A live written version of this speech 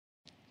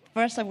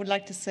First, I would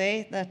like to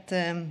say that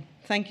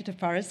thank you to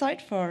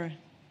Parasite for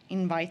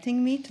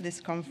inviting me to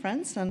this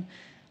conference, and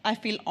I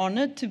feel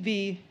honored to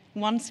be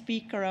one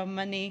speaker of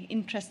many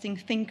interesting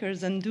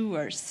thinkers and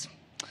doers.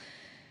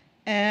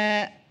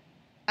 I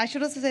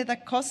should also say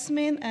that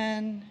Cosmin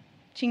and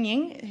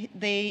Qingying,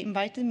 they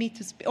invited me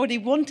to speak, or they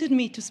wanted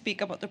me to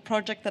speak about the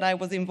project that I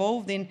was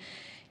involved in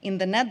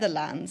the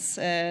Netherlands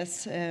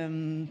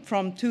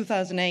from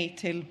 2008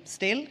 till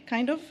still,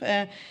 kind of,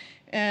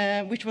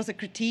 which was a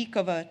critique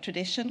of a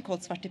tradition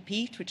called Zwarte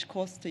Piet, which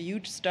caused a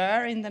huge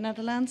stir in the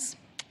Netherlands.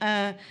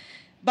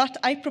 But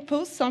I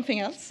proposed something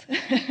else,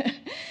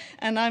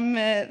 and I'm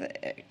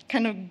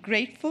kind of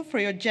grateful for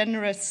your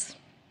generous,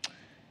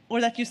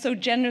 or that you so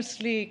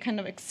generously kind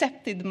of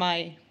accepted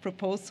my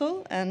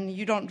proposal, and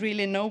you don't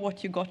really know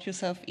what you got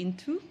yourself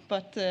into,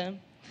 but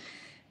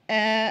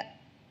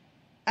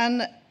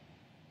and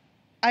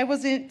I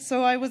was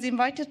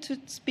invited to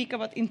speak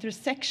about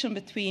intersection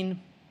between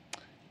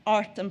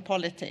art and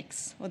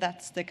politics. Well,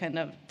 that's the kind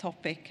of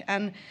topic.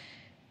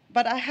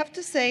 But I have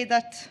to say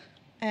that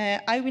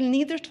I will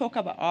neither talk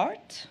about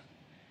art,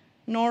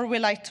 nor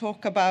will I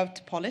talk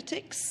about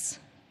politics,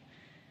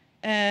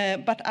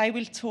 but I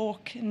will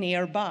talk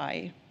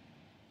nearby.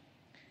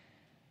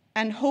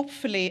 And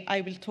hopefully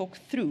I will talk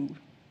through.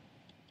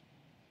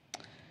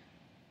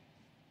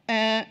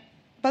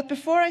 But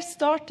before I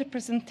start the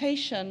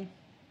presentation,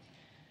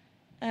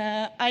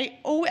 I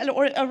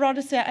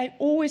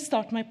always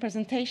start my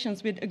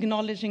presentations with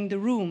acknowledging the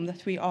room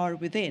that we are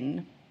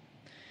within.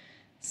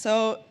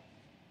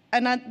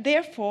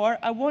 Therefore,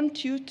 I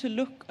want you to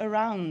look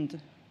around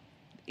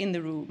in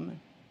the room.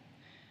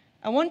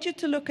 I want you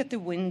to look at the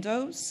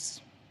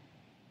windows,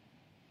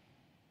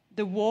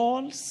 the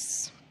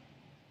walls.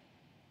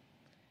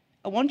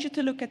 I want you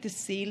to look at the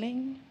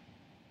ceiling.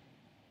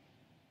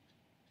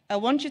 I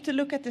want you to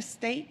look at the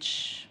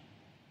stage.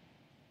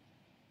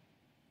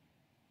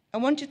 I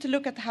want you to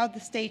look at how the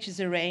stage is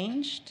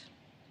arranged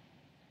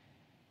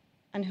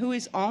and who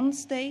is on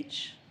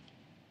stage.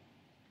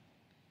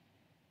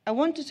 I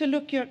want you to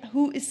look at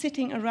who is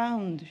sitting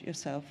around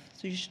yourself.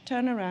 So you should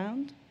turn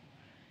around.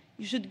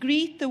 You should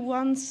greet the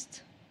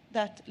ones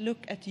that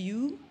look at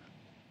you.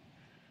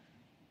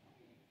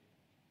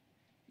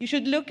 You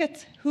should look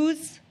at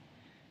who's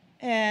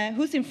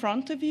in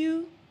front of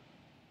you,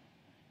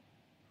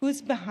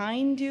 who's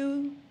behind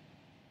you,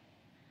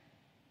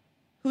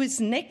 who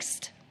is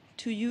next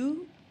to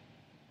you.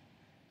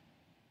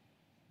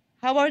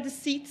 How are the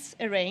seats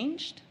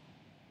arranged?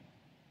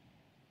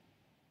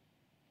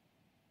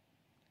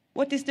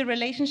 What is the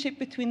relationship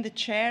between the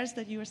chairs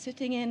that you are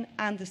sitting in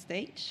and the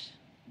stage?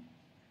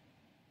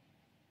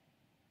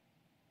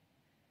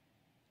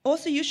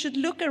 Also, you should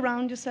look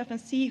around yourself and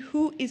see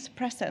who is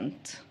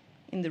present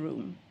in the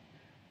room.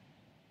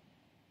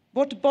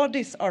 What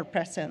bodies are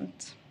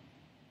present?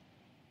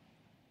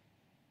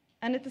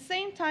 And at the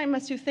same time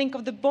as you think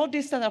of the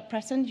bodies that are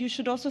present, you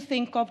should also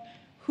think of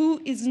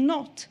who is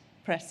not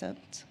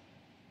present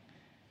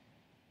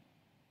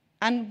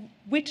and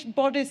which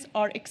bodies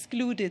are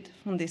excluded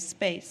from this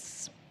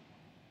space.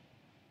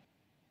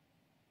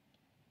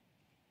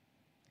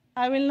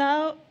 I will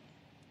now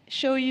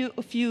show you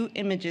a few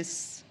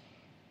images.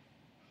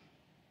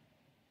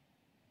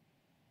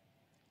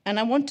 And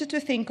I want you to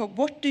think of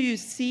what do you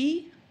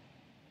see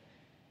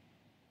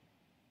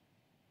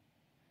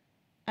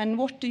and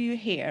what do you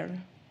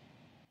hear?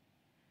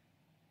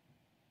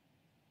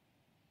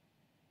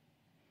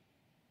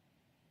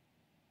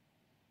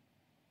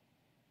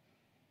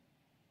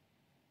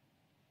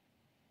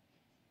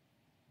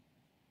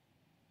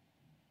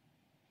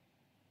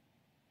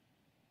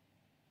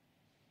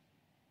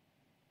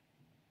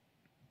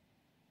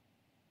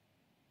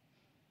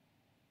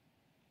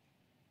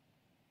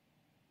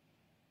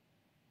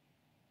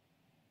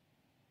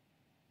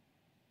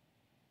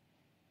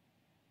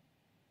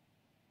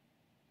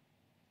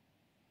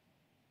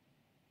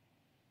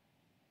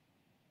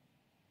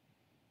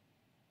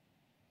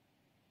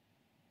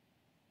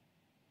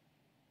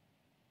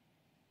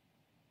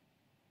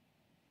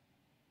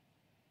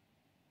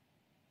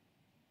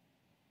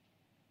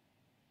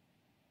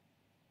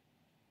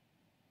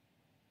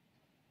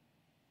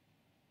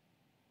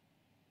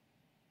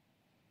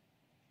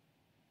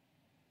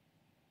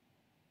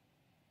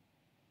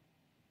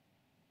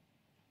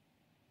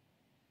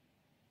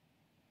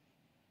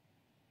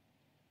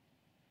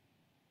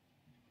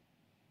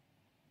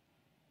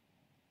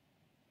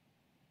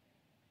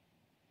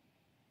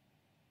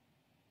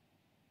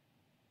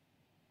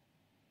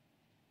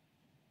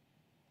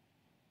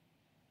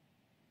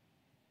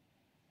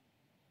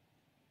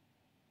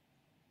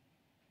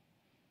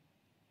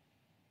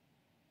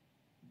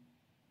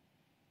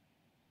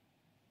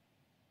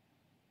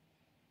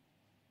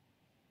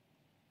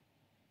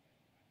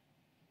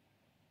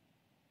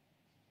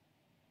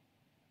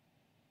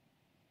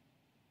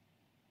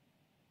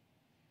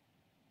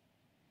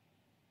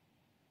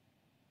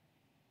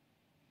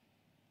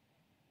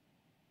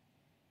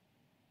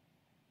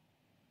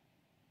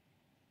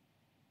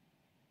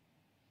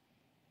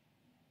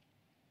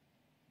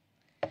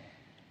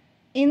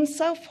 In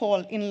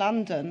Southall in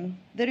London,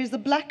 there is a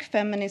black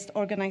feminist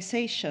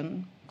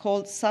organization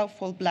called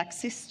Southall Black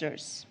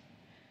Sisters,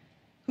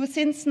 who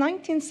since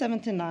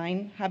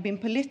 1979 have been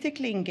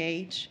politically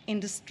engaged in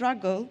the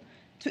struggle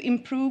to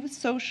improve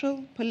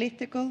social,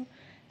 political,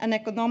 and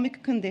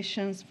economic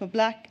conditions for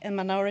black and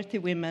minority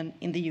women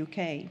in the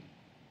UK.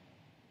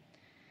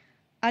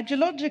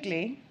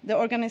 Ideologically, the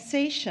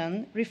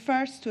organization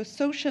refers to a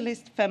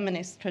socialist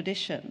feminist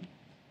tradition.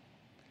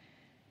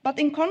 But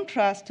in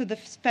contrast to the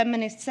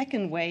feminist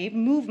second wave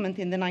movement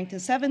in the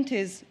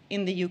 1970s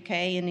in the UK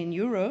and in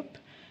Europe,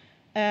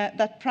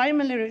 that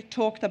primarily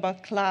talked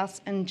about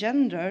class and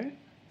gender,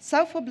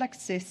 Southall Black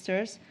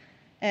Sisters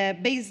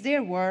based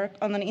their work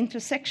on an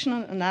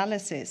intersectional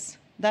analysis.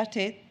 That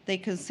is, they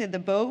consider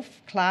both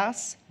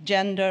class,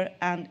 gender,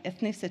 and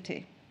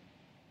ethnicity.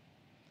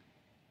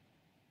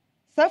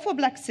 Southall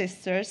Black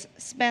Sisters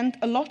spent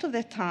a lot of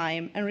their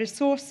time and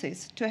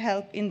resources to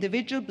help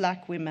individual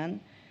black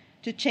women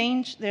to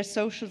change their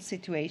social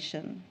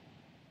situation.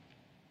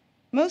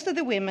 Most of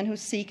the women who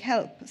seek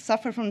help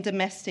suffer from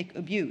domestic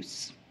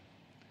abuse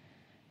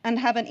and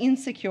have an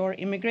insecure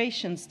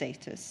immigration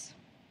status.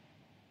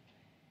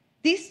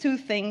 These two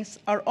things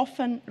are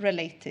often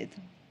related.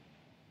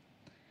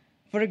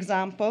 For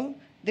example,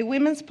 the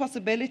women's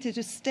possibility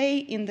to stay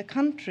in the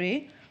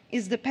country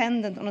is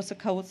dependent on a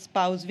so-called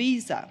spouse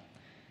visa.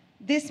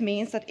 This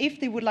means that if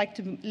they would like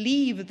to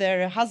leave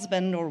their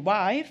husband or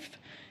wife,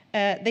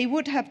 they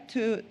would have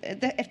to,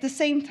 at the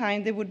same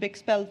time, they would be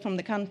expelled from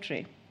the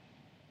country.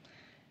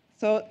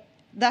 So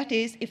that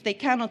is, if they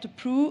cannot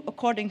prove,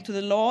 according to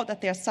the law,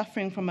 that they are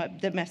suffering from a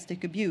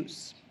domestic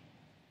abuse.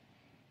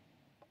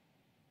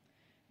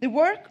 The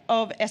work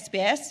of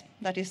SBS,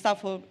 that is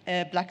Southall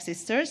Black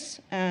Sisters,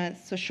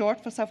 so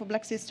short for Southall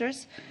Black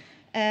Sisters,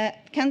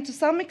 can to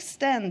some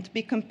extent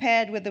be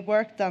compared with the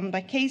work done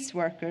by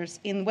caseworkers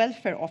in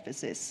welfare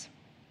offices.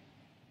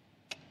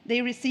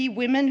 They receive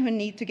women who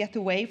need to get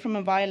away from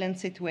a violent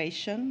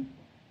situation,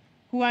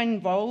 who are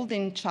involved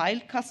in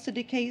child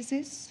custody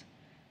cases,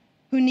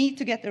 who need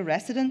to get a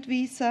resident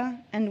visa,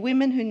 and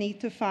women who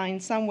need to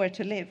find somewhere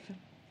to live.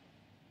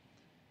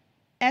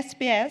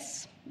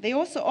 SBS, they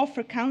also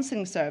offer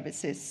counseling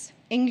services,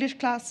 English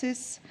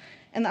classes,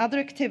 and other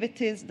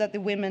activities that the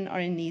women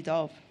are in need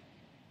of.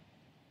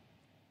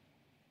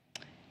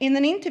 In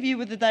an interview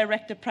with the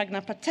director, Pragna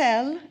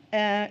Patel,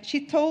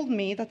 she told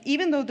me that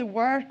even though the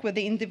work with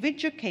the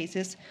individual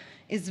cases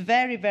is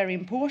very, very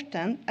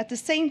important, at the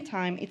same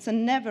time, it's a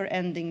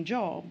never-ending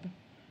job.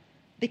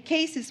 The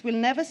cases will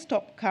never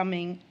stop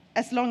coming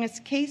as long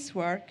as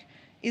casework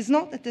is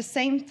not at the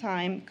same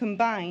time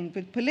combined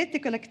with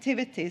political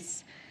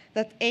activities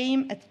that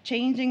aim at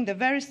changing the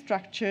very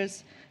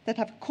structures that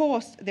have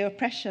caused the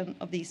oppression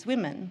of these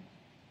women.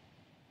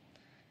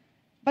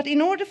 But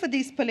in order for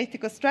these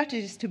political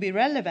strategies to be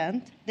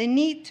relevant, they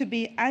need to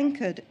be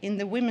anchored in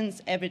the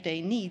women's everyday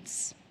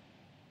needs.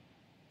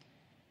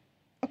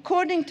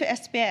 According to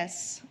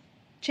SBS,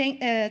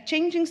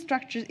 changing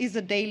structures is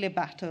a daily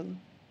battle.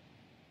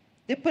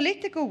 The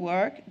political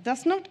work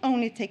does not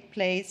only take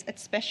place at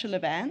special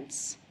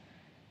events,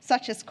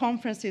 such as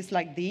conferences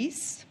like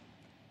these,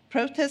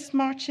 protest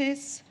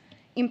marches,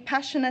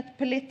 impassionate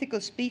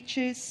political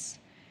speeches,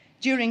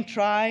 during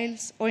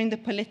trials, or in the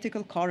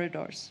political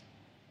corridors.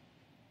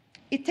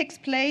 It takes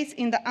place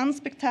in the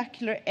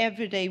unspectacular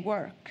everyday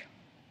work.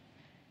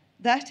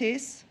 That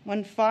is,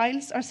 when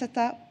files are set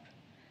up,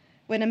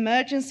 when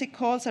emergency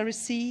calls are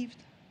received,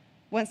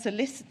 when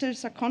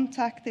solicitors are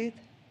contacted,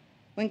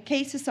 when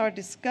cases are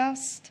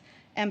discussed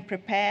and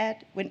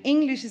prepared, when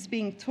English is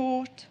being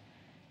taught,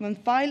 when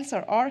files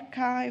are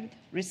archived,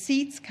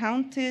 receipts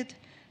counted,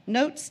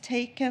 notes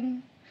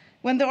taken,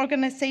 when the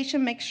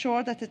organization makes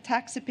sure that the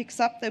taxi picks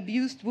up the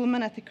abused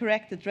woman at the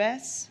correct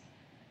address,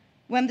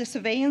 when the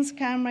surveillance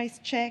camera is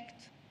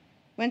checked,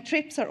 when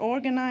trips are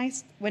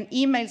organized, when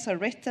emails are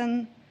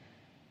written,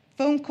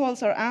 phone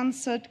calls are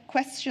answered,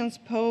 questions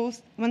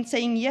posed, when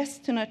saying yes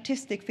to an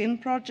artistic film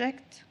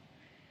project,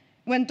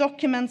 when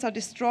documents are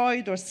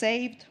destroyed or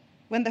saved,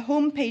 when the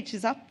homepage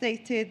is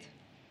updated,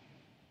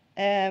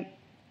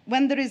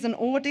 when there is an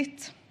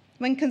audit,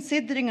 when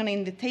considering an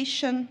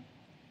invitation,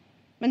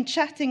 when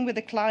chatting with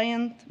a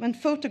client, when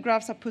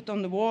photographs are put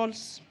on the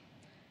walls,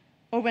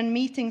 or when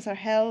meetings are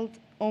held,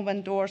 or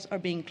when doors are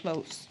being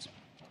closed.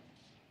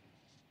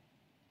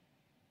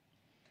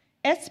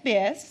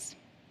 SBS,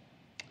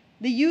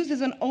 they use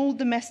an old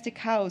domestic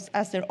house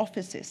as their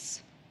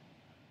offices.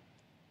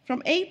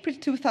 From April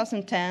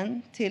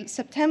 2010 till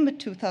September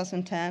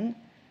 2010,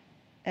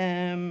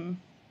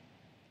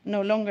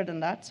 no longer than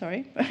that,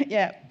 sorry.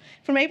 Yeah,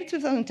 from April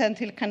 2010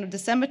 till kind of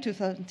December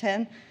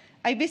 2010,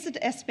 I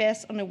visited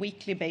SBS on a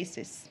weekly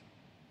basis.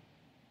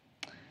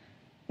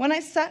 When I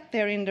sat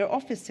there in their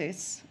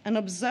offices and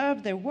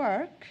observed their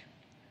work,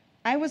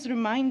 I was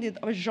reminded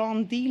of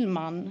Jean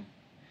Dielman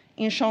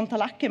in Chantal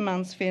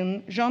Akerman's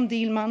film, Jean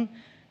Dielman,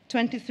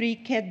 23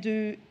 Quai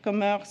du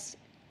Commerce,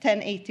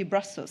 1080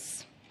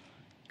 Brussels.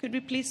 Could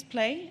we please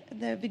play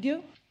the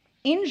video?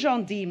 In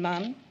Jean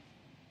Dielman,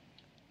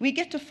 we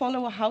get to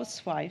follow a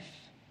housewife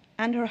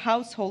and her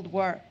household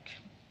work.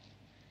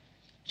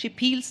 She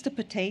peels the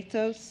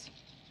potatoes,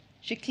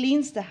 she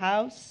cleans the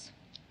house,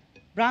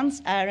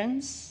 runs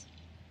errands,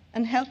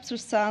 and helps her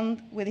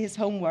son with his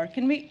homework.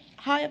 Can we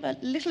have a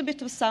little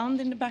bit of sound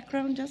in the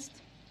background, just?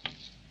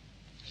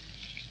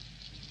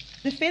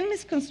 The film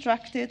is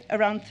constructed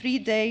around 3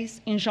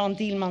 days in Jean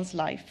Dielman's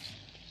life.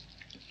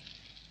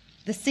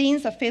 The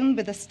scenes are filmed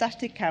with a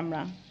static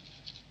camera.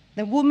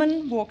 The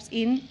woman walks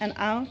in and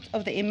out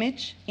of the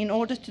image in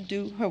order to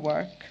do her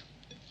work.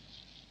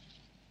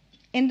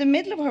 In the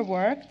middle of her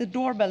work, the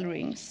doorbell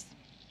rings.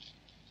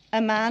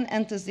 A man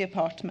enters the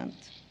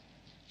apartment.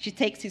 She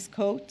takes his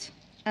coat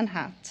and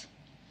hat.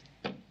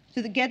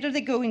 Together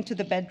they go into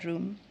the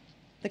bedroom.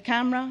 The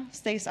camera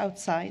stays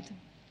outside.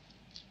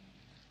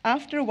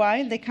 After a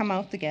while, they come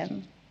out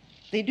again.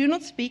 They do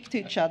not speak to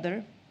each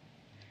other.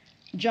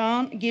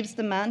 John gives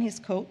the man his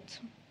coat.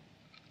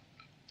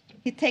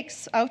 He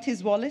takes out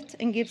his wallet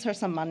and gives her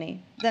some money.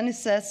 Then he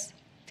says,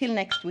 "Till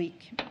next week."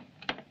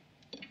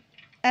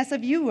 As a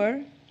viewer,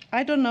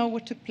 I don't know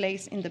what took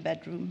place in the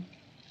bedroom.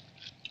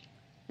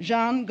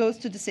 Jean goes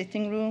to the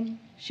sitting room.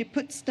 She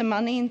puts the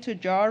money into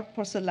a jar of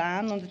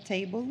porcelain on the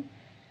table.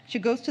 She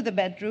goes to the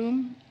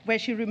bedroom, where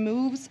she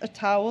removes a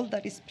towel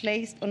that is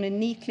placed on a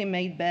neatly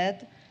made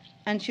bed,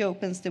 and she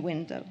opens the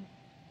window.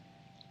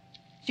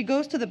 She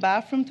goes to the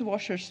bathroom to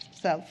wash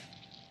herself.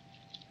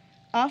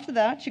 After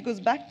that, she goes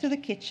back to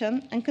the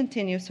kitchen and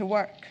continues her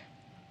work.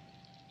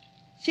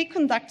 She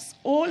conducts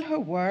all her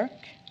work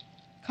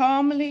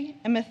calmly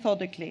and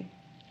methodically.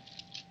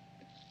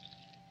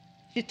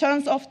 She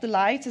turns off the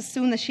lights as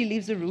soon as she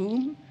leaves the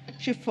room.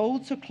 She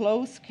folds her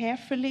clothes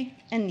carefully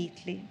and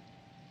neatly.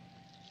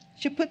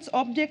 She puts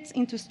objects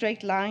into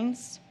straight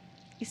lines.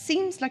 It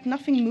seems like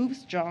nothing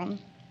moves John.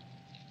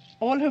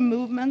 All her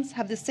movements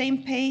have the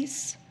same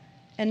pace,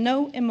 and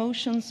no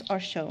emotions are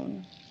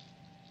shown.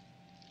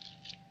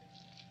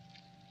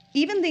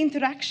 Even the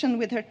interaction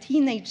with her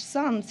teenage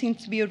son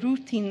seems to be a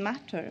routine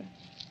matter.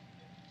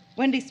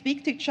 When they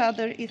speak to each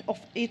other,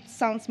 it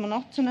sounds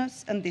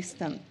monotonous and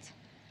distant,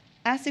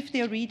 as if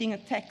they are reading a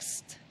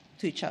text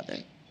to each other.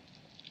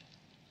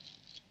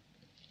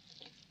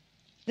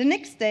 The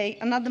next day,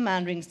 another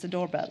man rings the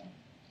doorbell.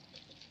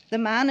 The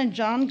man and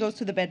John go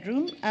to the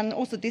bedroom, and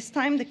also this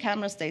time the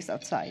camera stays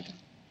outside.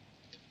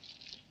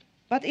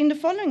 But in the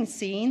following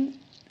scene,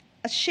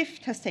 a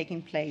shift has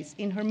taken place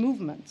in her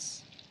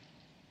movements.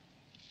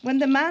 When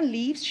the man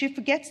leaves, she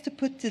forgets to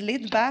put the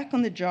lid back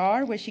on the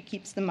jar where she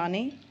keeps the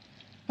money.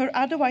 Her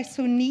otherwise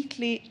so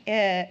neatly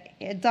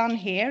done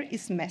hair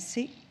is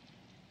messy.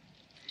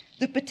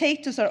 The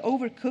potatoes are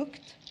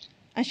overcooked,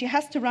 and she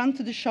has to run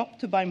to the shop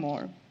to buy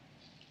more.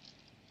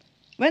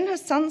 When her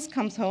son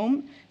comes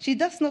home, she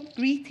does not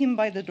greet him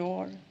by the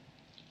door.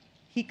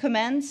 He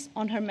comments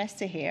on her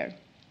messy hair,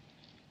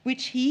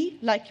 which he,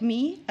 like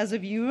me, as a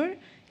viewer,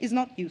 is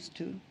not used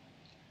to.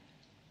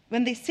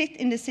 When they sit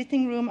in the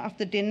sitting room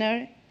after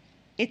dinner,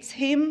 it's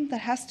him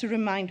that has to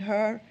remind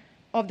her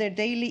of their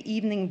daily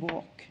evening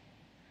walk.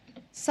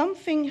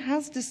 Something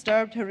has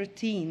disturbed her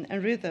routine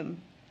and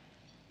rhythm,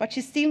 but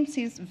she still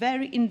seems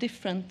very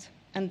indifferent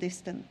and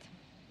distant.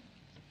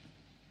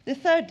 The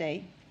third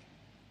day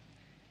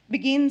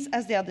begins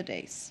as the other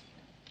days.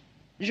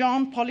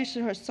 Jean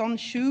polishes her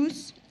son's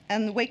shoes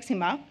and wakes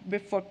him up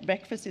before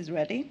breakfast is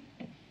ready.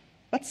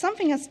 But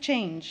something has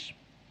changed.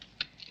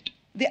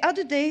 The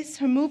other days,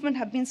 her movement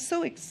had been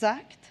so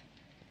exact,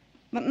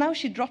 but now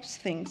she drops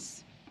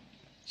things.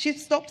 She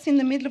stops in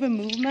the middle of a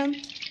movement,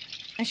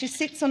 and she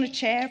sits on a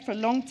chair for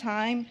a long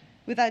time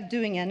without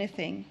doing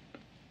anything.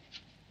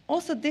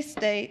 Also this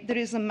day, there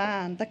is a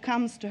man that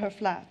comes to her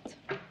flat.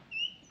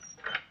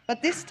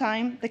 But this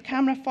time, the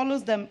camera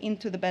follows them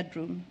into the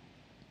bedroom.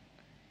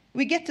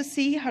 We get to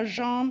see how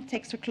Jean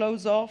takes her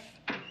clothes off,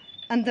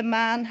 and the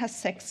man has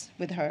sex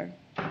with her.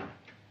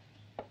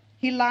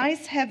 He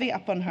lies heavy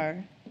upon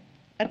her.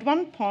 At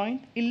one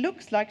point, it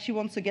looks like she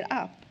wants to get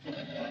up.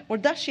 Or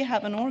does she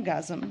have an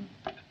orgasm?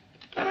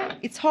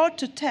 It's hard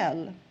to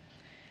tell,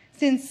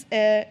 since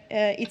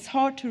it's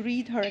hard to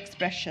read her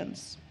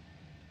expressions.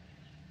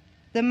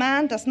 The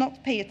man does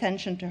not pay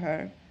attention to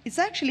her. It's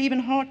actually even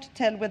hard to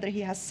tell whether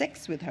he has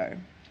sex with her.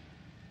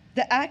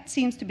 The act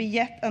seems to be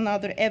yet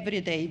another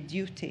everyday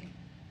duty.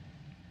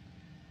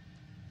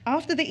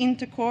 After the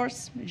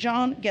intercourse,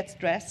 Jean gets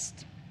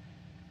dressed.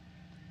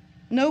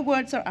 No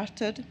words are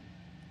uttered.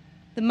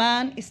 The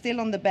man is still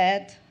on the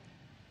bed.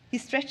 He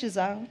stretches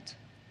out.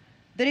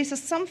 There is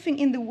something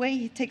in the way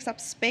he takes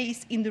up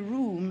space in the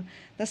room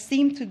that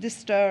seems to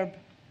disturb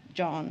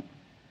John.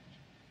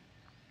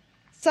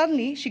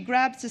 Suddenly, she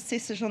grabs the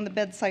scissors on the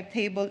bedside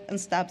table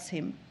and stabs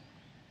him.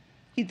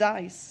 He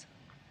dies.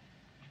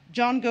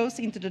 John goes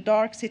into the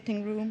dark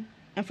sitting room,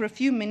 and for a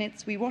few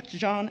minutes, we watch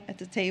John at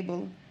the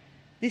table.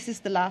 This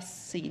is the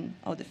last scene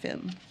of the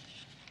film.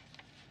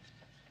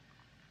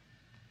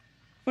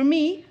 For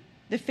me,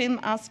 the film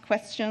asks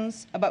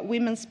questions about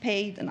women's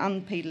paid and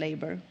unpaid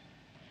labor,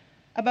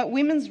 about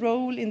women's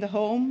role in the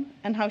home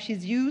and how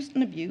she's used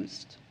and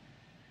abused.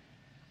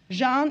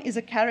 Jean is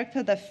a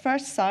character that at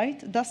first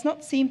sight does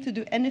not seem to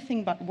do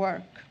anything but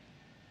work.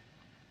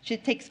 She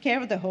takes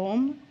care of the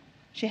home,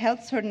 she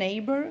helps her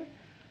neighbor,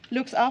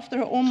 looks after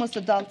her almost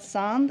adult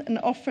son, and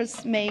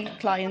offers male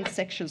clients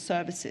sexual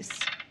services.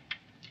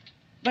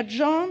 But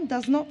Jean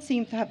does not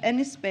seem to have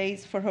any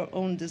space for her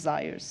own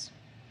desires.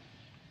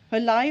 Her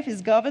life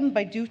is governed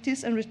by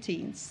duties and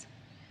routines.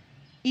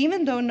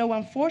 Even though no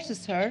one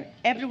forces her,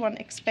 everyone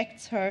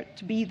expects her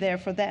to be there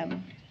for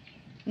them.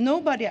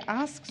 Nobody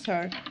asks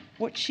her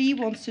what she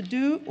wants to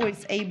do or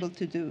is able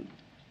to do.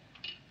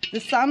 The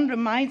son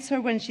reminds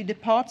her when she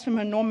departs from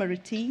her normal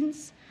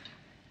routines,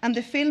 and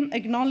the film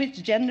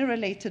acknowledges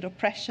gender-related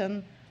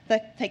oppression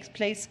that takes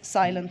place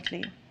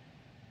silently.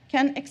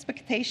 Can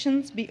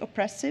expectations be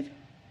oppressive?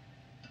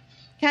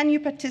 Can you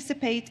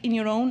participate in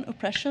your own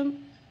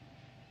oppression?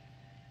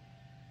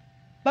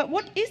 But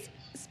what is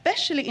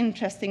especially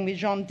interesting with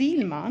Jean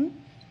Dielman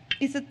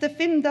is that the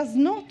film does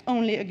not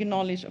only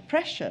acknowledge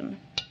oppression,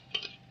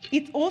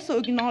 it also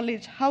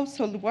acknowledges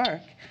household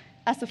work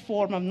as a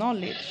form of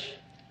knowledge.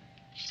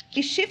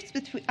 I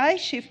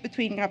shift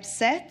between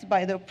upset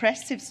by the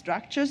oppressive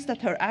structures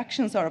that her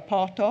actions are a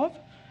part of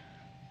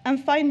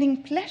and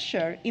finding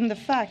pleasure in the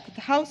fact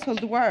that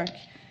household work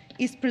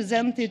is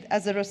presented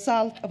as a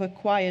result of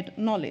acquired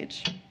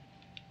knowledge.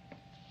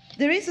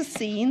 There is a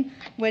scene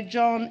where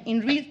Jean, in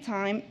real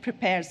time,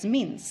 prepares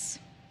mince.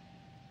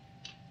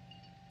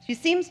 She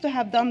seems to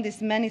have done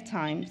this many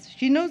times.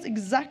 She knows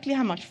exactly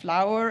how much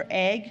flour,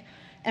 egg,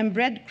 and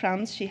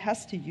breadcrumbs she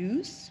has to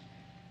use.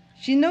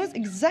 She knows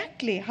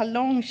exactly how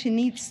long she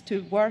needs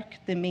to work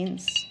the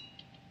mince.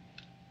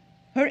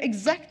 Her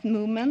exact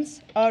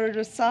movements are a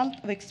result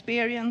of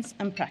experience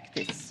and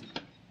practice.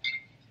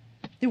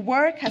 The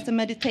work has a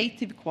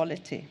meditative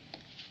quality.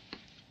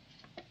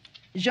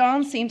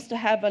 Jean seems to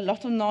have a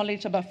lot of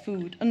knowledge about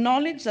food, a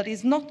knowledge that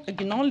is not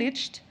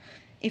acknowledged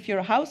if you're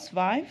a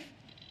housewife,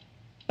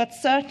 but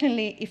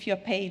certainly if you're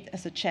paid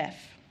as a chef.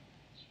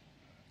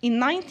 In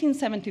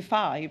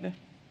 1975,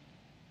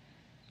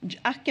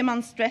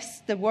 Ackerman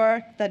stressed the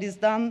work that is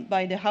done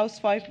by the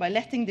housewife by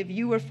letting the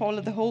viewer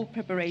follow the whole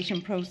preparation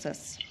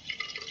process.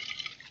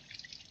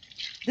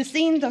 The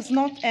scene does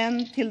not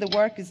end till the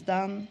work is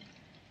done,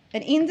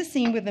 and in the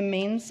scene with the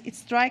mince, it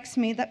strikes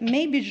me that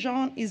maybe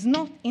Jean is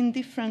not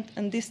indifferent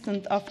and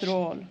distant after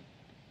all.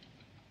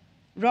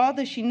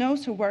 Rather, she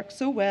knows her work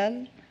so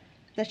well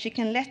that she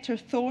can let her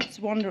thoughts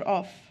wander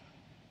off.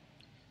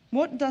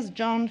 What does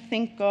Jean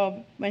think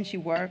of when she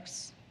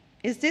works?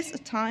 Is this a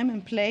time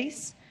and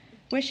place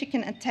where she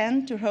can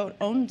attend to her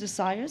own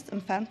desires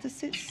and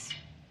fantasies?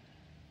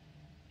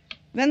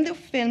 When the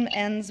film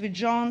ends with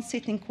Jean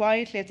sitting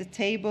quietly at a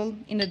table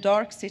in a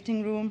dark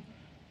sitting room,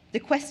 the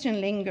question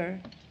lingers,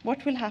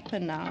 what will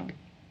happen now?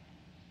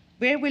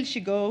 Where will she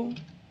go?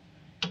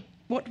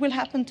 What will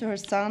happen to her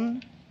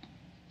son?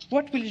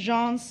 What will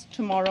Jean's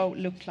tomorrow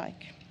look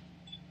like?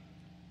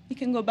 We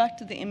can go back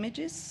to the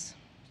images.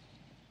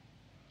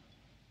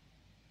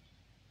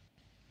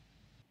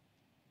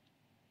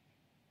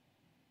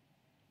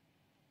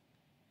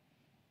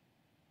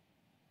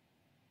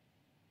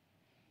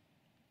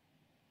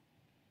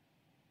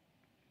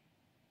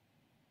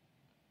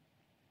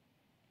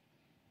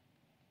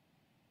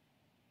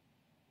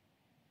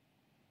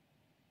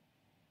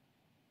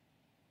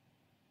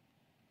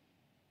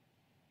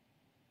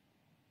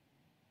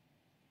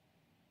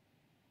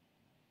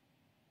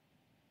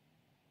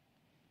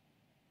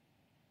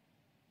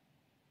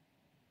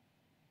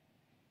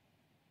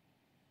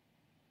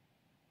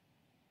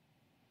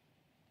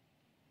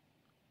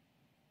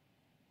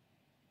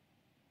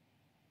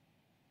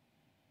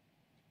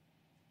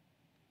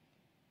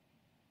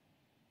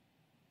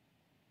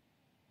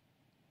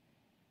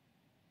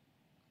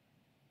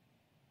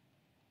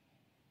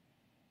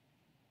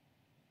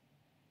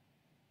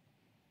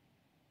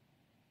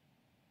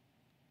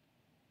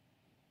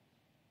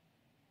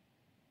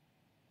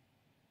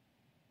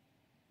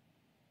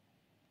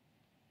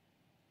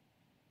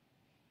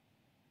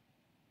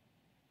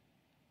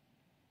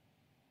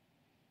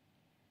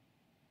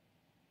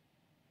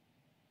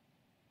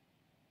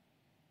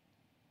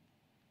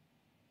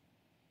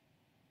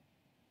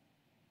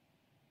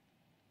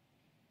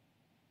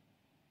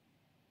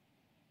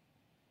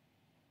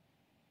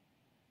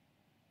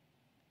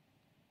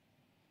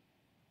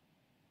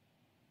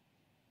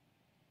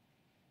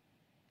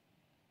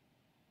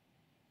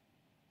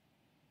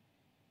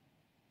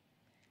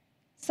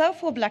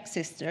 Southall Black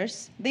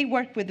Sisters, they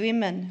work with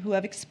women who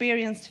have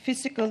experienced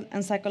physical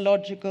and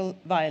psychological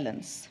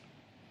violence.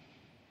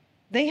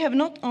 They have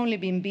not only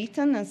been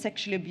beaten and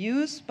sexually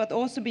abused, but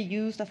also been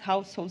used as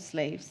household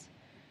slaves.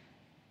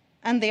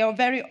 And they are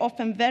very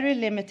often very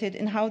limited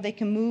in how they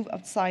can move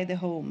outside the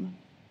home.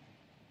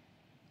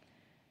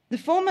 The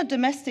former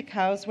domestic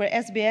house where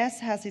SBS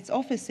has its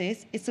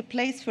offices is a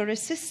place for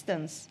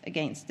resistance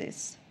against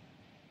this.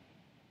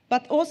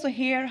 But also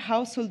here,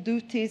 household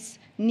duties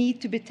need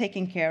to be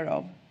taken care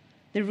of.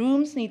 The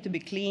rooms need to be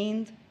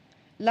cleaned,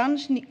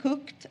 lunch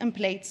cooked, and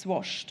plates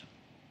washed.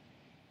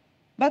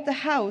 But the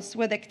house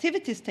where the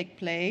activities take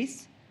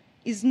place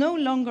is no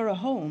longer a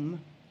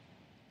home.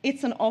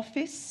 It's an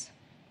office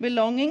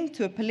belonging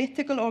to a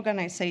political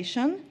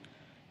organization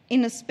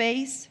in a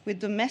space with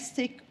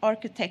domestic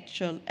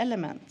architectural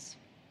elements.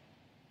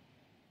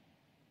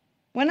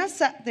 When I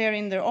sat there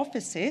in their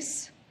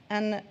offices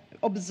and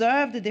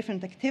observed the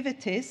different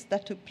activities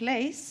that took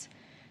place,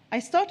 I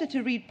started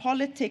to read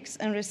politics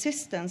and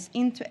resistance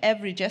into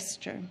every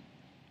gesture.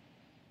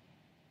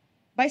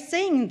 By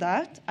saying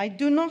that, I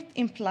do not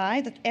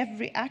imply that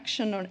every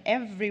action or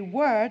every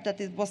word that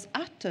it was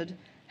uttered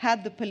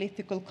had the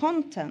political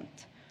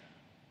content,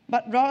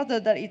 but rather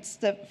that it's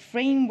the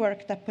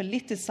framework that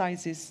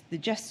politicizes the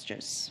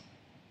gestures.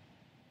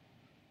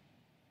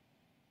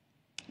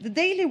 The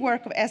daily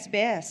work of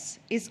SBS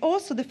is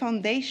also the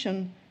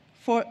foundation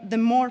for the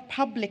more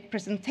public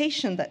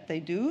presentation that they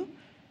do,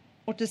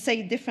 or to say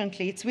it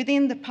differently, it's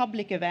within the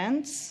public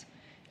events,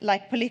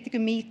 like political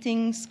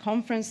meetings,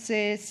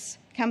 conferences,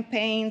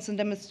 campaigns, and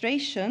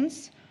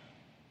demonstrations,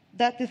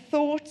 that the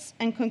thoughts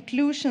and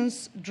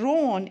conclusions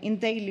drawn in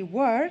daily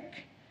work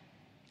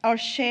are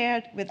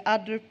shared with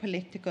other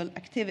political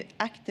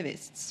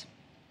activists.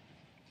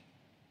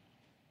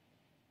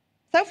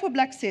 Southall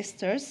Black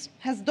Sisters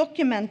has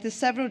documented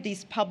several of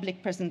these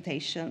public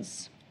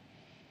presentations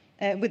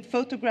with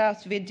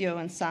photographs, video,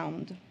 and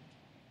sound.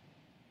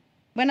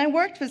 When I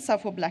worked with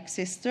Southall Black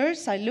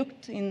Sisters, I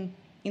looked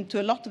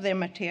into a lot of their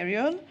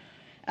material,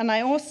 and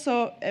I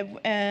also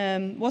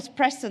was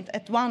present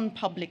at one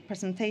public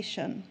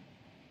presentation.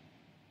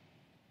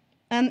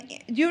 And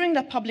during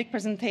that public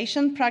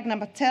presentation, Pragna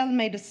Patel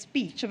made a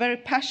speech, a very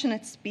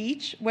passionate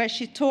speech, where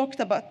she talked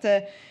about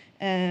the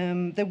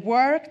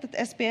work that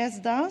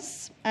SBS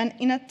does. And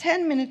in a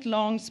 10-minute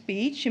long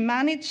speech, she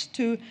managed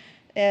to,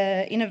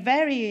 in a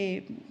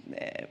very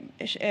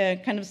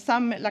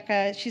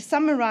she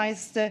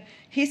summarized the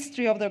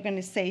history of the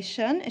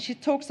organization, and she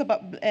talks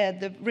about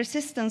the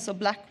resistance of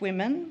Black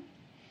women,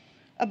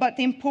 about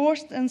the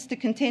importance to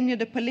continue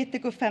the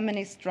political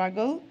feminist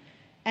struggle,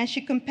 and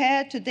she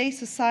compared today's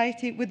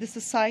society with the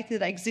society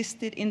that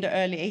existed in the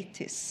early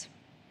 80s.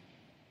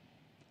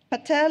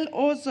 Patel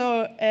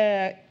also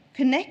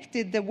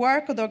connected the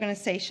work of the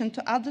organization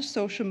to other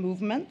social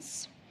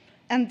movements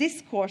and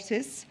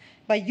discourses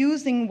by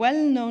using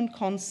well-known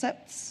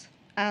concepts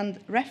and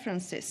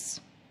references.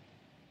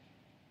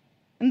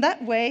 In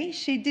that way,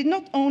 she did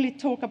not only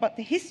talk about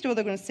the history of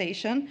the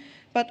organization,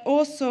 but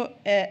also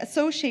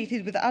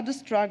associated with other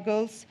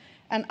struggles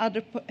and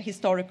other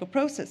historical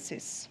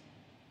processes.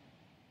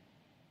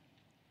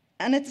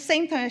 And at the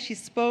same time as she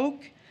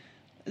spoke,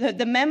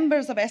 the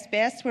members of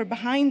SBS were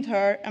behind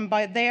her and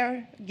by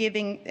their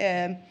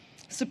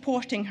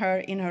supporting her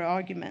in her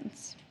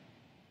arguments.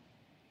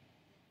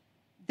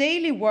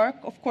 Daily work,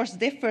 of course,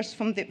 differs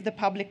from the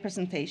public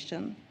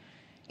presentation.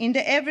 In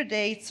the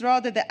everyday, it's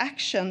rather the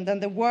action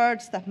than the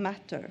words that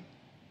matter.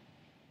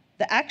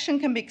 The action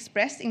can be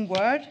expressed in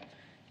word,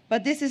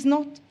 but this is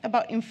not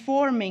about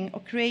informing or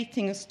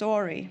creating a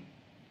story,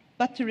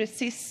 but to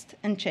resist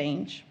and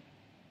change.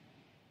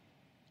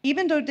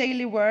 Even though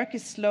daily work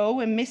is slow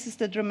and misses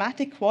the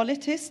dramatic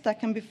qualities that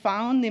can be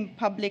found in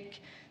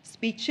public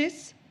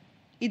speeches,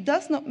 it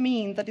does not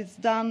mean that it's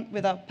done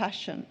without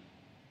passion.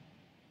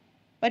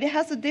 But it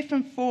has a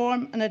different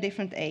form and a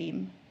different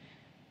aim.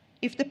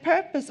 If the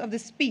purpose of the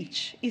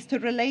speech is to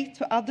relate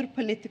to other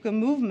political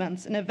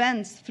movements and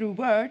events through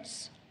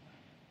words,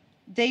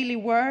 daily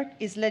work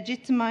is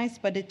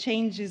legitimized by the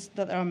changes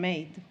that are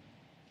made.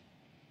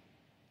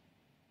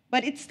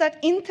 But it's that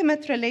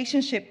intimate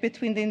relationship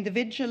between the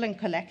individual and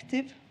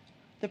collective,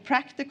 the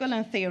practical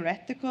and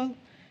theoretical,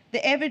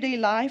 the everyday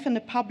life and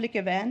the public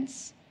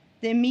events,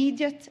 the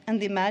immediate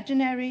and the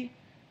imaginary,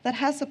 that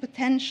has a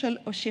potential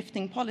of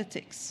shifting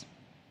politics.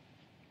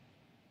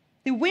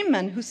 The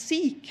women who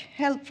seek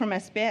help from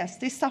SBS,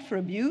 they suffer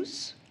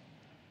abuse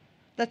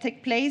that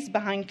take place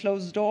behind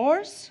closed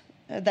doors,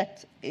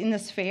 that in a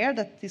sphere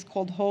that is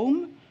called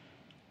home.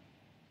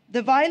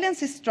 The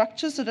violence is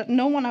structured so that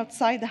no one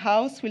outside the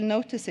house will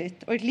notice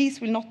it, or at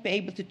least will not be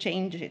able to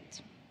change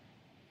it.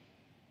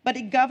 But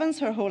it governs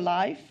her whole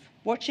life,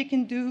 what she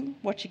can do,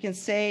 what she can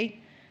say,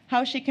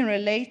 how she can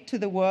relate to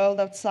the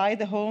world outside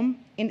the home,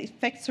 and it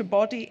affects her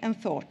body and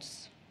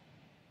thoughts.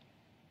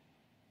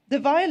 The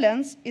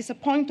violence is a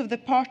point of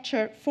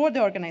departure for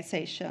the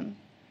organization,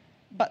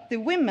 but the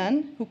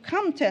women who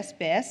come to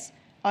SBS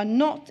are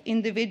not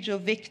individual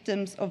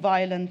victims of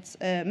violent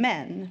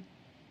men.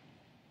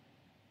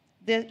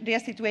 Their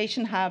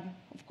situation have,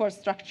 of course,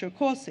 structural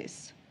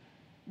causes.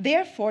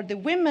 Therefore, the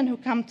women who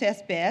come to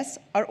SBS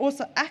are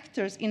also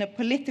actors in a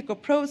political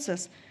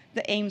process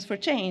that aims for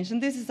change,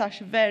 and this is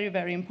actually very,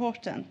 very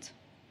important.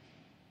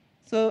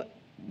 So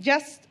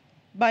just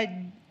by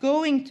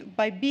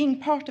being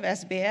part of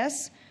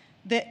SBS,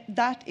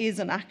 that is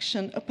an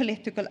action, a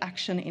political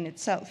action in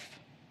itself.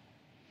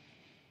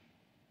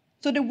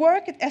 So the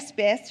work at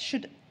SBS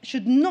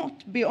should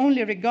not be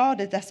only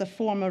regarded as a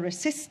form of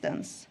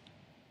resistance.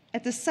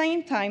 At the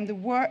same time, the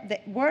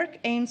work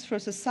aims for a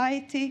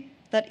society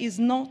that is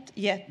not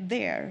yet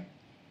there.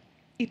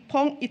 It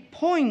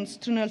points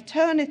to an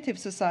alternative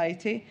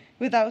society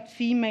without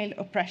female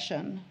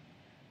oppression.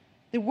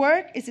 The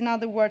work is, in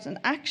other words, an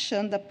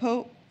action that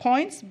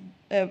points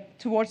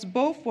towards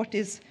both what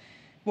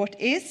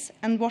is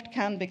and what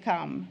can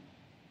become.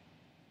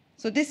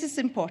 So this is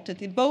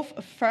important. It both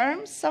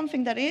affirms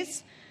something that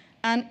is,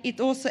 and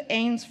it also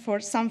aims for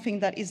something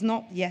that is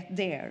not yet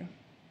there.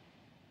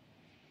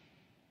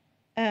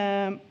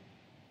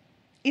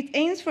 It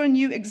aims for a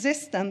new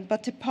existence,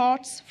 but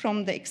departs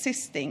from the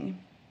existing.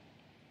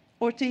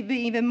 Or to be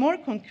even more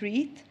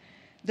concrete,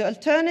 the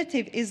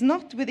alternative is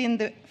not within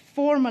the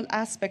formal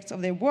aspects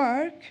of their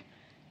work,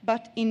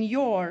 but in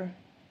your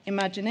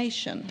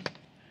imagination.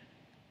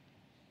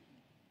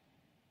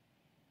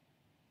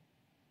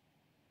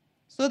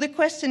 So the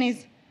question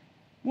is,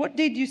 what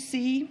did you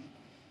see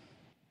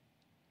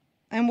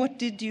and what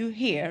did you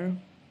hear?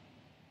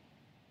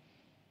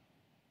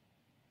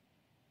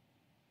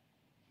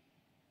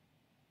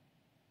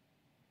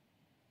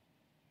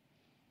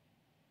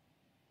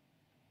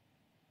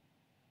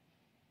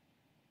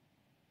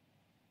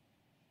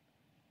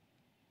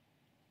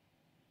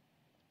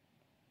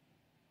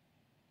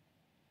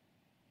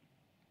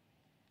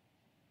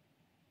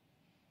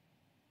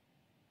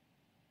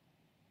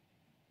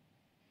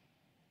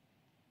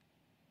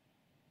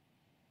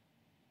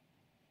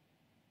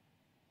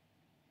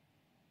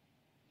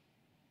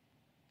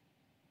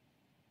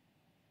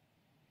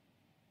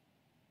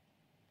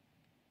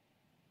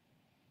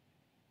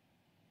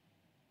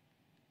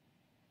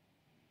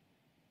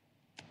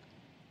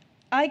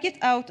 I get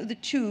out of the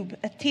tube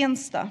at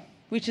Tensta,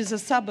 which is a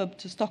suburb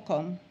to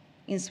Stockholm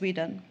in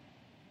Sweden.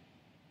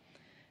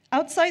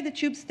 Outside the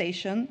tube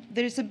station,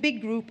 there is a big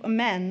group of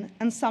men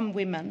and some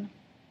women.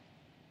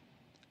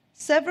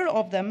 Several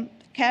of them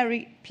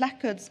carry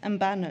placards and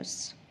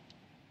banners.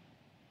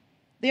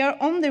 They are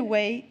on their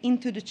way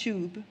into the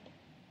tube.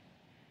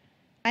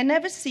 I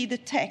never see the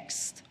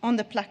text on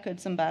the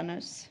placards and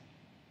banners.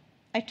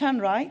 I turn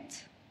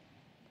right.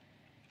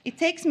 It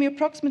takes me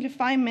approximately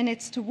 5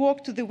 minutes to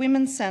walk to the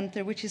Women's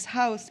Center, which is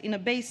housed in a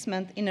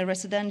basement in a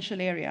residential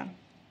area.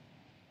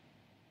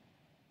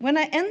 When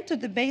I enter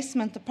the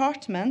basement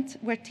apartment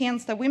where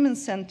Tensta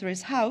Women's Center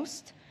is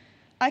housed,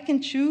 I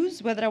can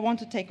choose whether I want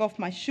to take off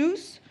my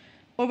shoes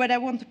or whether I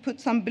want to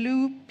put some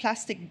blue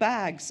plastic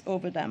bags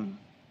over them.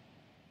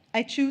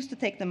 I choose to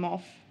take them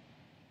off.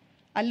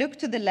 I look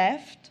to the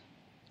left,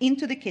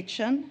 into the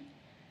kitchen.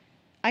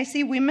 I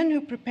see women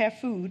who prepare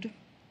food.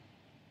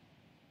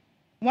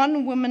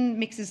 One woman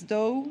mixes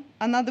dough,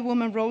 another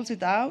woman rolls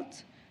it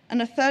out,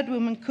 and a third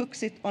woman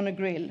cooks it on a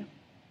grill.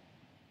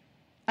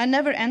 I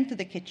never enter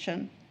the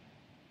kitchen.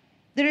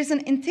 There is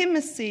an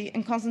intimacy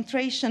and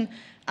concentration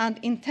and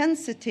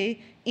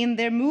intensity in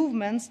their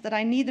movements that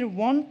I neither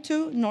want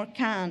to nor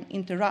can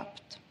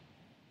interrupt.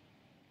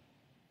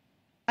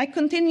 I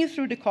continue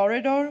through the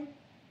corridor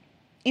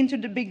into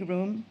the big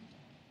room.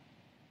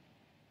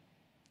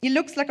 It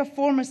looks like a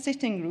former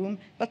sitting room,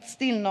 but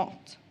still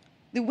not.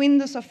 The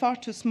windows are far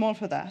too small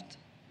for that.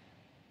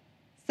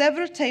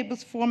 Several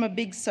tables form a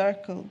big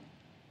circle.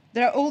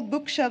 There are old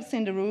bookshelves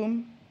in the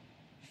room,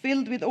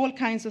 filled with all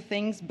kinds of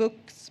things,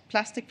 books,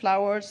 plastic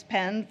flowers,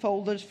 pen,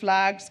 folders,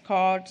 flags,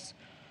 cards.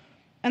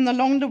 And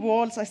along the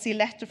walls, I see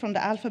letters from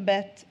the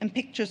alphabet and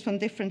pictures from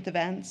different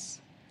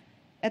events.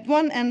 At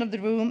one end of the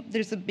room,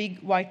 there's a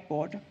big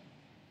whiteboard.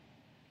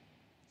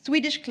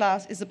 Swedish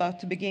class is about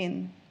to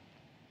begin.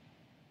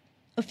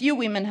 A few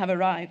women have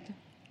arrived.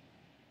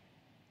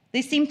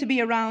 They seem to be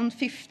around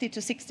 50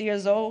 to 60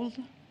 years old.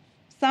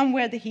 Some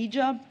wear the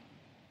hijab.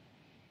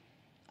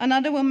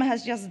 Another woman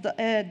has just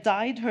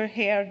dyed her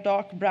hair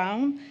dark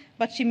brown,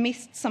 but she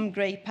missed some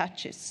gray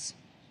patches.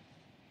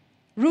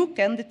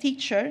 Ruken, the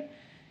teacher,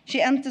 she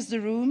enters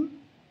the room.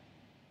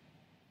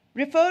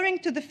 Referring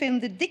to the film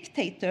The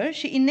Dictator,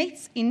 she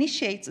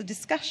initiates a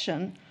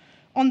discussion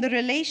on the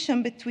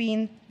relation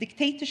between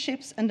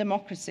dictatorships and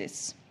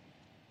democracies.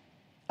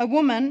 A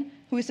woman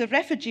who is a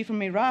refugee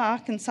from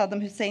Iraq and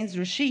Saddam Hussein's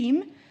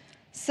regime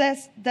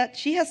says that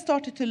she has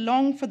started to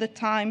long for the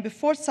time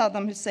before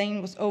Saddam Hussein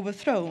was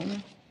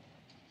overthrown.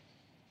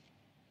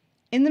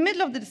 In the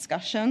middle of the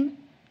discussion,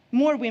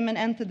 more women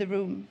enter the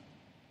room.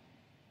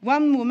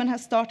 One woman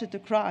has started to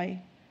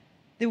cry.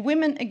 The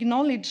women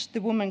acknowledge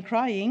the woman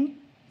crying,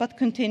 but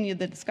continue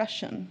the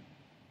discussion.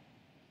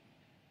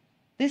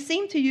 They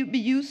seem to be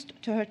used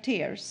to her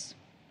tears.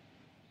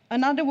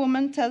 Another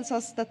woman tells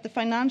us that the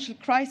financial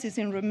crisis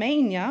in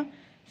Romania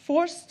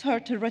forced her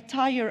to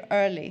retire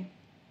early,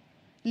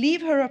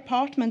 leave her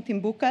apartment in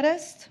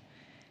Bucharest,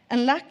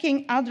 and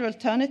lacking other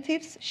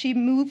alternatives, she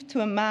moved to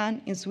a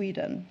man in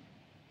Sweden.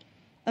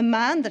 A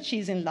man that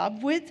she's in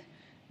love with,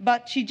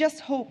 but she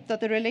just hoped that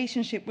the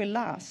relationship will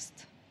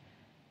last.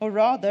 Or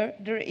rather,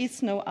 there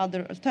is no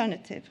other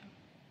alternative.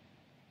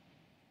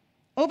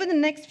 Over the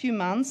next few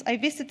months, I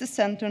visit the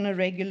center on a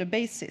regular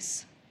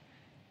basis.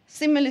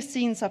 Similar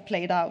scenes are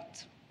played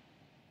out.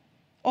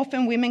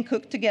 Often women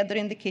cook together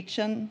in the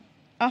kitchen.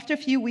 After a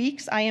few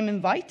weeks, I am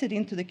invited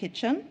into the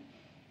kitchen.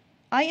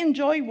 I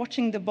enjoy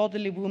watching the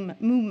bodily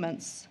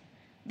movements.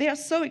 They are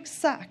so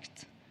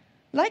exact.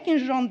 Like in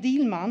Jean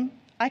Dielman,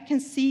 I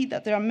can see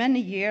that there are many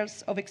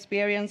years of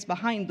experience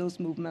behind those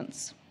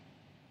movements.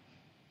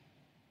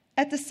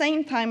 At the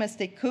same time as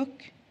they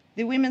cook,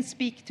 the women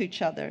speak to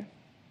each other.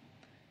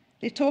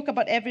 They talk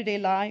about everyday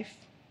life,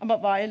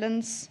 about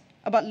violence,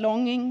 about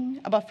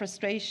longing, about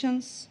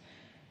frustrations,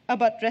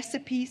 about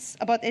recipes,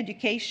 about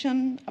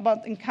education,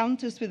 about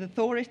encounters with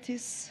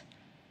authorities,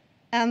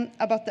 and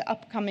about the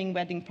upcoming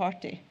wedding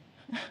party.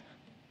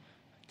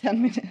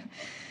 10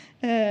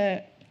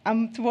 minutes.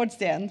 I'm towards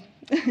the end.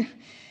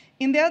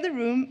 In the other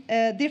room,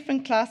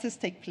 different classes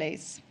take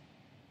place.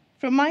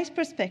 From my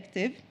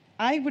perspective,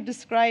 I would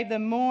describe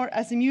them more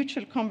as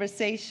mutual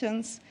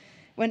conversations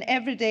when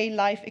everyday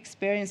life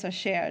experiences are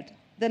shared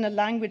than a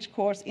language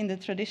course in the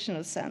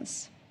traditional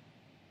sense.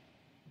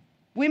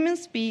 Women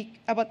speak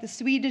about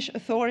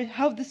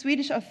how the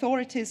Swedish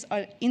authorities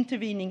are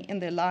intervening in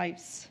their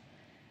lives,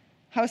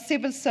 how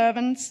civil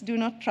servants do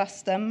not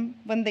trust them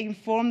when they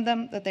inform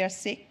them that they are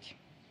sick,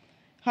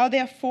 how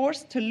they are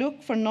forced to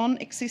look for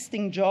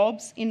non-existing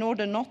jobs in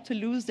order not to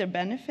lose their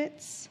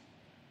benefits.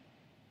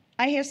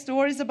 I hear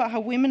stories about how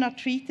women are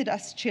treated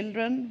as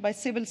children by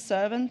civil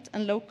servants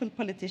and local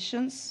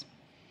politicians.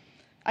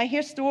 I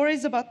hear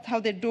stories about how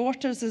their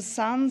daughters and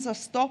sons are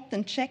stopped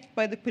and checked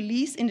by the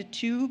police in the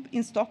tube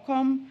in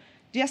Stockholm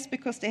just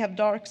because they have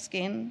dark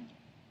skin.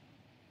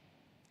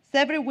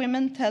 Several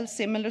women tell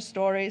similar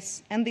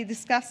stories, and they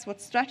discuss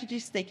what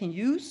strategies they can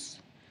use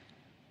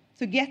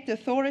to get the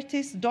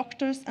authorities,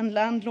 doctors, and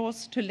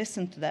landlords to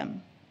listen to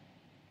them.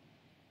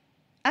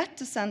 At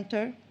the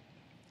center,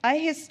 I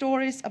hear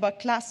stories about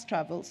class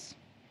travels,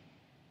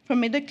 from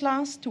middle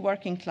class to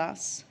working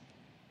class.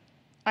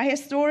 I hear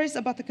stories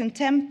about the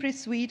contemporary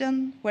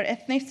Sweden where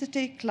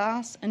ethnicity,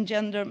 class, and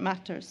gender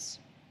matters.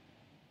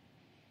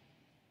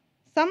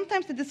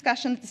 Sometimes the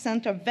discussions at the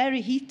center are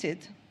very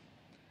heated,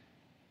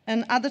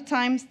 and other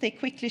times they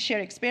quickly share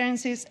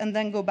experiences and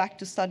then go back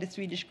to study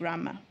Swedish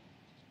grammar.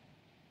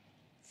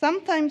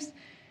 Sometimes,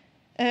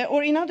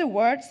 or in other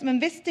words,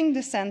 when visiting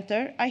the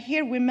center, I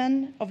hear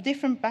women of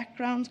different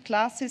backgrounds,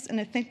 classes,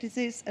 and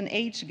ethnicities and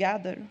age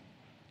gather,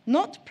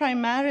 not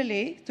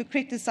primarily to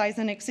criticize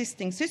an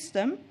existing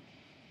system,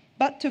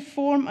 but to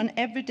form an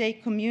everyday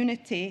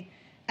community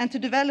and to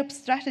develop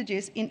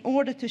strategies in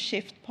order to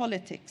shift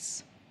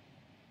politics.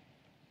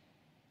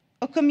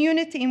 A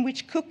community in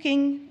which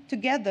cooking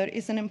together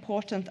is an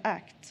important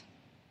act.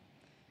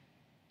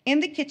 In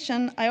the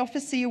kitchen, I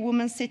often see a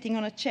woman sitting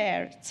on a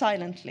chair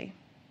silently.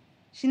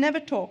 She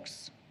never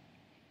talks,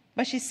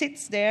 but she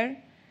sits there,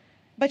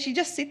 but she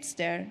just sits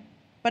there.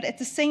 But at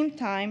the same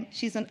time,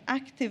 she's an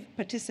active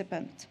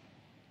participant.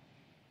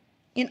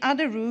 In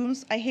other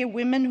rooms, I hear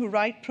women who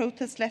write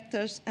protest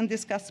letters and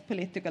discuss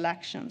political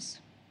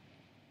actions.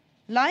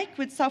 Like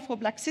with Southall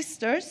Black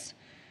Sisters,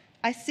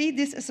 I see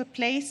this as a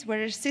place where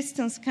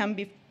resistance can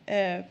be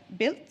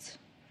built,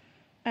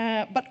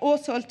 but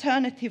also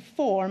alternative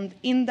formed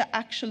in the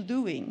actual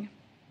doing.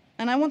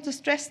 And I want to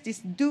stress this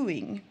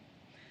doing,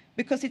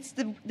 because it's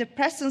the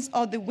presence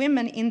of the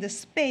women in the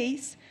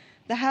space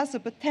that has the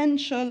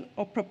potential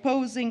of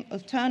proposing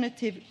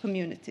alternative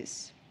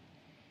communities.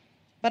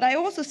 But I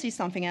also see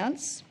something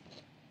else.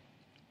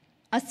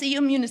 I see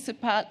a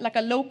municipal, like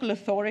a local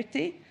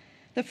authority,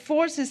 that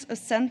forces a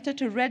center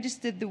to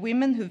register the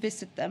women who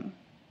visit them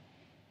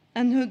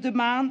and who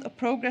demand a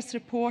progress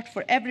report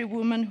for every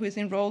woman who is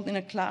enrolled in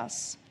a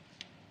class.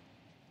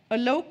 A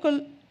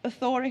local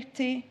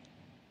authority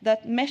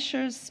that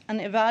measures and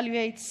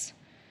evaluates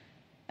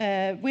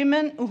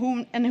women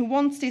who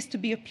wants this to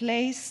be a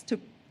place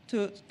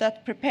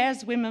that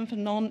prepares women for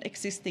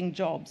non-existing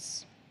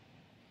jobs.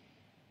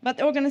 But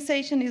the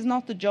organization is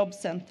not a job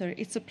center.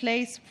 It's a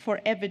place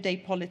for everyday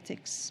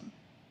politics.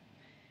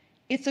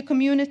 It's a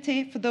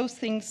community for those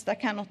things that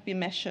cannot be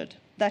measured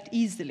that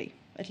easily,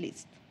 at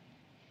least.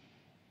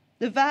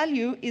 The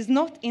value is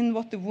not in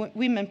what the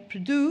women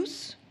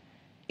produce,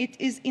 it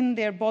is in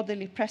their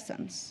bodily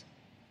presence.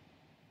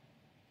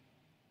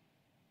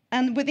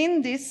 And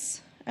within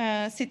this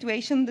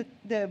situation,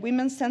 the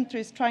Women's Center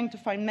is trying to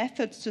find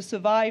methods to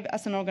survive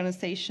as an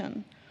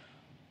organization.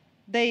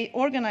 They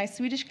organize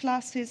Swedish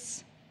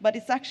classes, but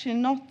it's actually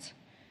not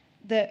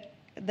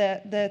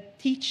the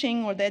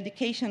teaching or the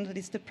education that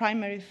is the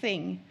primary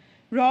thing.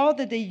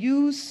 Rather, they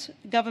use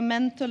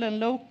governmental and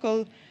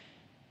local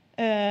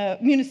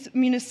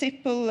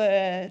municipal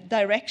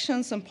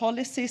directions and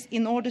policies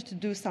in order to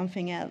do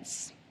something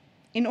else,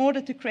 in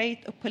order to create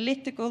a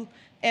political,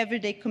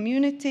 everyday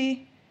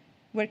community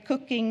where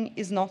cooking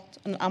is not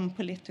an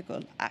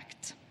unpolitical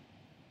act.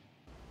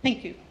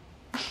 Thank you.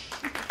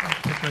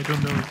 I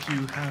don't know if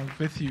you have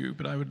with you,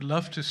 but I would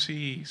love to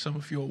see some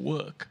of your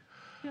work.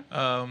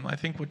 Yeah. I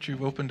think what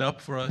you've opened up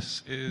for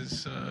us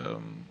is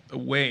a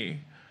way,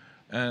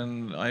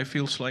 and I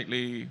feel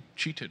slightly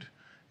cheated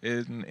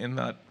in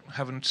that I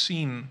haven't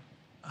seen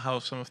how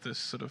some of this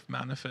sort of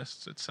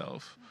manifests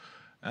itself.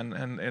 And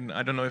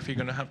I don't know if you're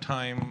going to have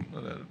time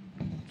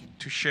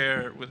to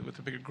share with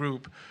a bigger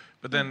group,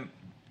 but then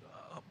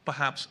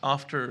perhaps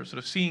after sort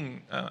of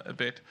seeing a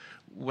bit,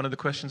 one of the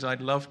questions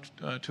I'd love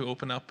to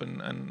open up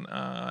and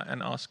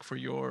ask for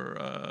your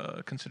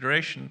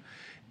consideration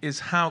is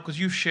how, because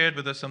you've shared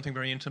with us something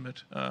very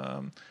intimate,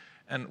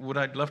 and what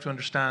I'd love to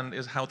understand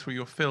is how through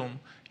your film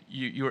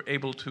you're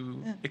able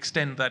to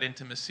extend that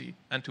intimacy,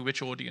 and to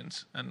which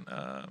audience. And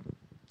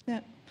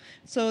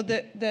so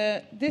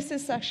this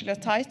is actually a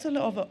title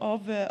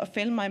of a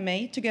film I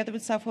made together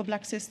with Southall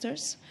Black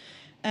Sisters,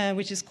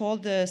 which is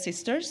called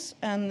Sisters,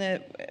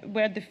 and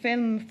where the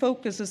film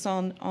focuses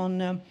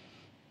on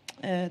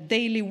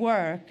daily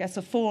work as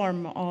a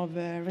form of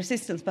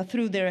resistance, but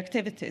through their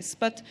activities.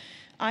 But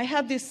I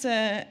have this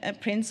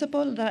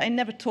principle that I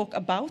never talk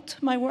about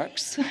my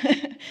works.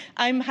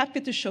 I'm happy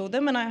to show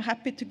them, and I'm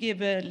happy to give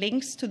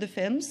links to the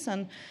films.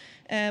 And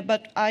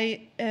but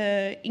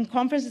in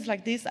conferences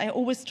like this, I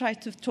always try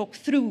to talk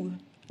through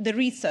the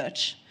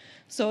research.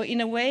 So in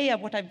a way,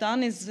 what I've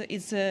done is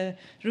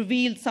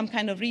revealed some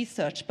kind of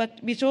research, but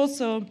which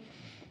also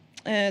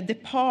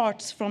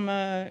departs from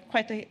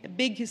quite a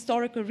big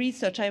historical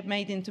research I've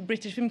made into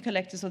British film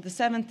collectors of the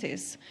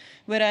 70s,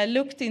 where I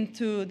looked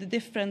into the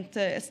different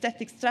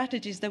aesthetic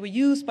strategies that were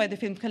used by the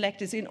film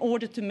collectors in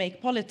order to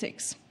make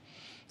politics.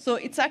 So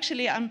it's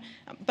actually, I'm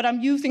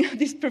using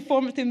this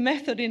performative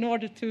method in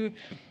order to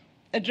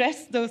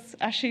address those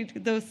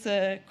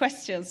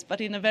questions, but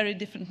in a very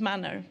different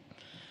manner.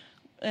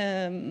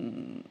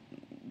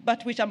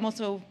 But which I'm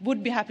also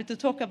would be happy to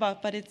talk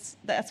about, but it's,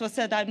 as I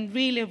said, I'm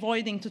really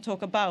avoiding to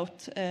talk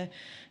about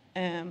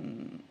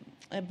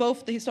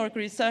both the historical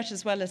research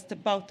as well as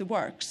about the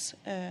works.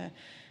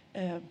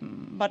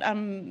 But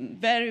I'm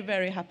very,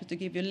 very happy to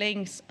give you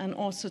links, and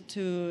also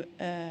to,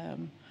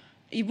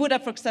 it would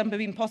have, for example,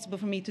 been possible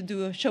for me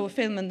to show a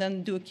film and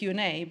then do a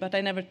Q&A, but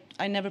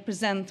I never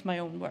present my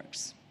own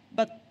works.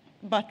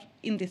 But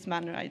in this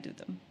manner I do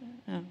them.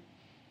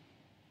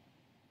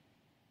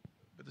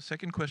 The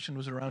second question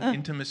was around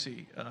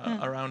intimacy,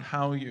 around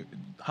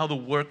how the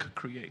work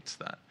creates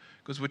that.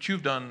 Because what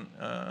you've done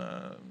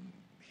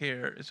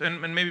here is,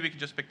 and maybe we can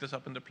just pick this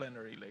up in the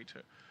plenary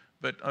later,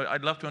 but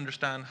I'd love to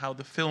understand how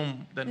the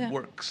film then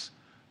works,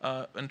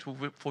 and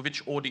for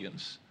which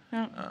audience.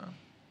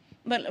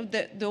 Well,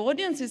 the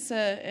audience is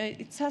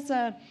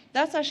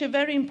that's actually a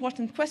very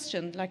important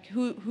question, like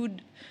who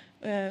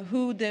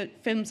the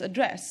films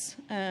address,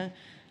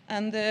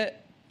 and.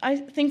 I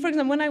think, for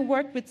example, when I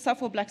work with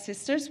Southall Black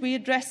Sisters, we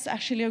address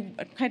actually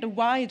a kind of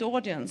wide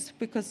audience,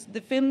 because the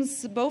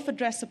films both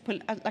address a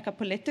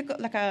political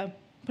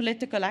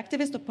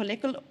activist or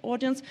political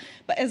audience,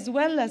 but as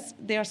well as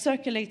they are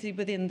circulated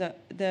within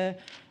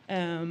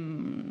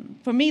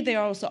for me, they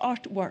are also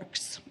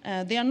artworks.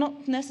 They are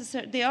not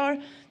necessarily,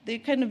 they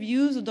kind of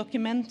use a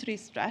documentary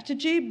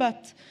strategy,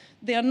 but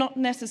they are not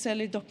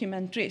necessarily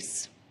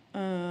documentaries.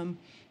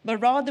 But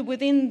rather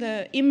within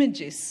the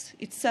images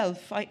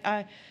itself,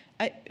 I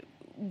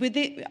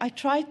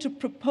try to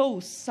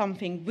propose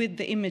something with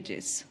the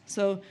images.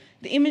 So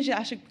the image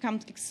actually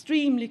becomes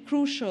extremely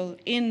crucial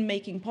in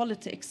making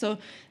politics. So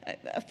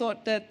I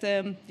thought that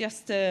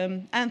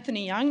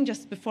Anthony Young,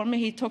 just before me,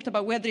 he talked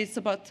about whether it's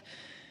about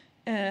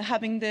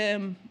having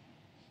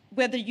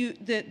whether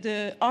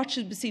the art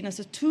should be seen as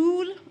a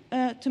tool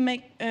to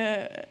make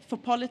for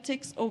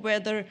politics, or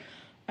whether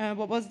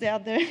what was the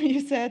other you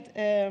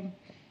said?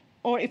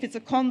 Or if it's a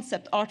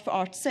concept, art for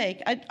art's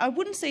sake. I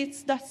wouldn't say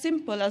it's that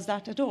simple as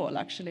that at all,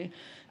 actually.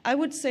 I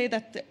would say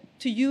that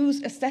to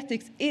use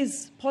aesthetics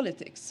is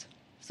politics.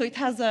 So it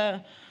has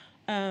the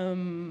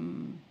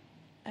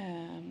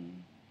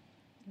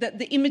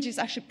images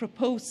actually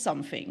propose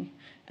something,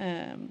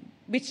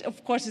 which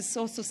of course is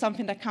also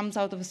something that comes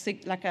out of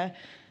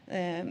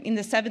in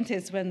the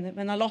 70s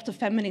when a lot of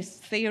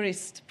feminist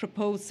theorists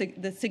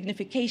proposed the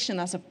signification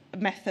as a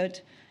method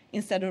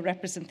instead of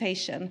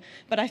representation.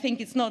 But I think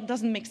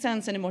doesn't make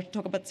sense anymore to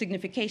talk about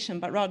signification,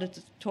 but rather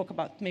to talk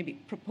about maybe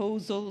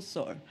proposals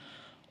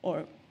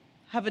or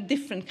have a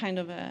different kind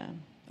of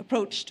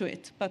approach to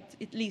it. But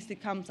at least it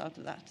comes out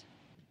of that.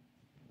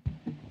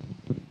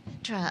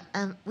 Petra,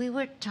 we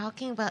were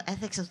talking about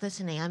ethics of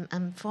listening.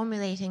 I'm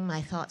formulating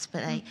my thoughts,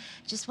 but I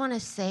just want to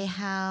say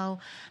how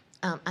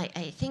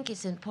I think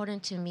it's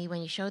important to me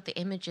when you showed the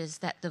images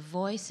that the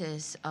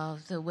voices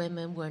of the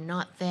women were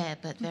not there,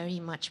 but very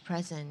much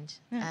present.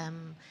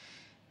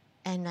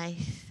 And I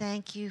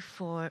thank you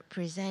for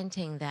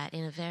presenting that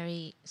in a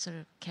very sort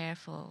of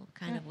careful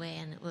kind of way,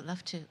 and would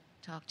love to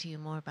talk to you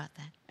more about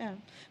that. Yeah,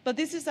 but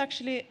this is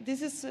actually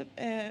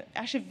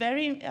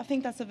very, I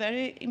think that's a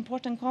very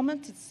important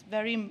comment. It's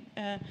very,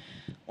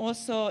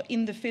 also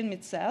in the film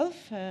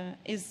itself,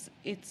 it's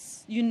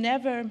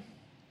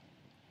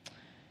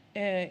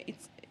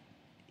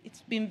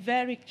been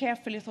very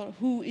carefully thought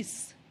who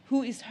is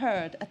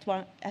heard at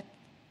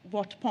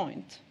what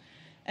point,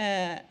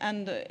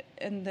 and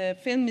the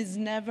film is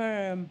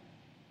never.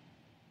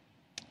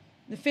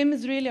 The film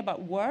is really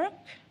about work,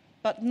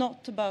 but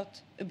not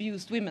about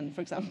abused women,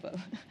 for example,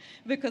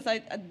 because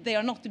they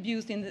are not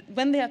abused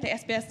when they are at the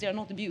SBS. They are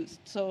not abused.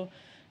 So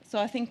So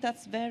I think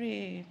that's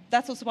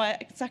also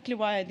exactly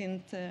why I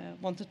didn't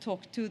want to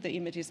talk to the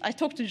images. I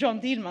talked to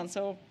John Dielman,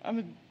 so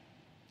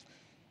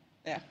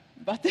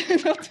but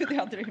not to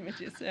the other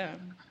images.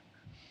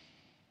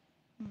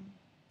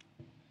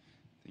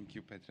 Thank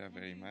you, Petra,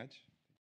 very much.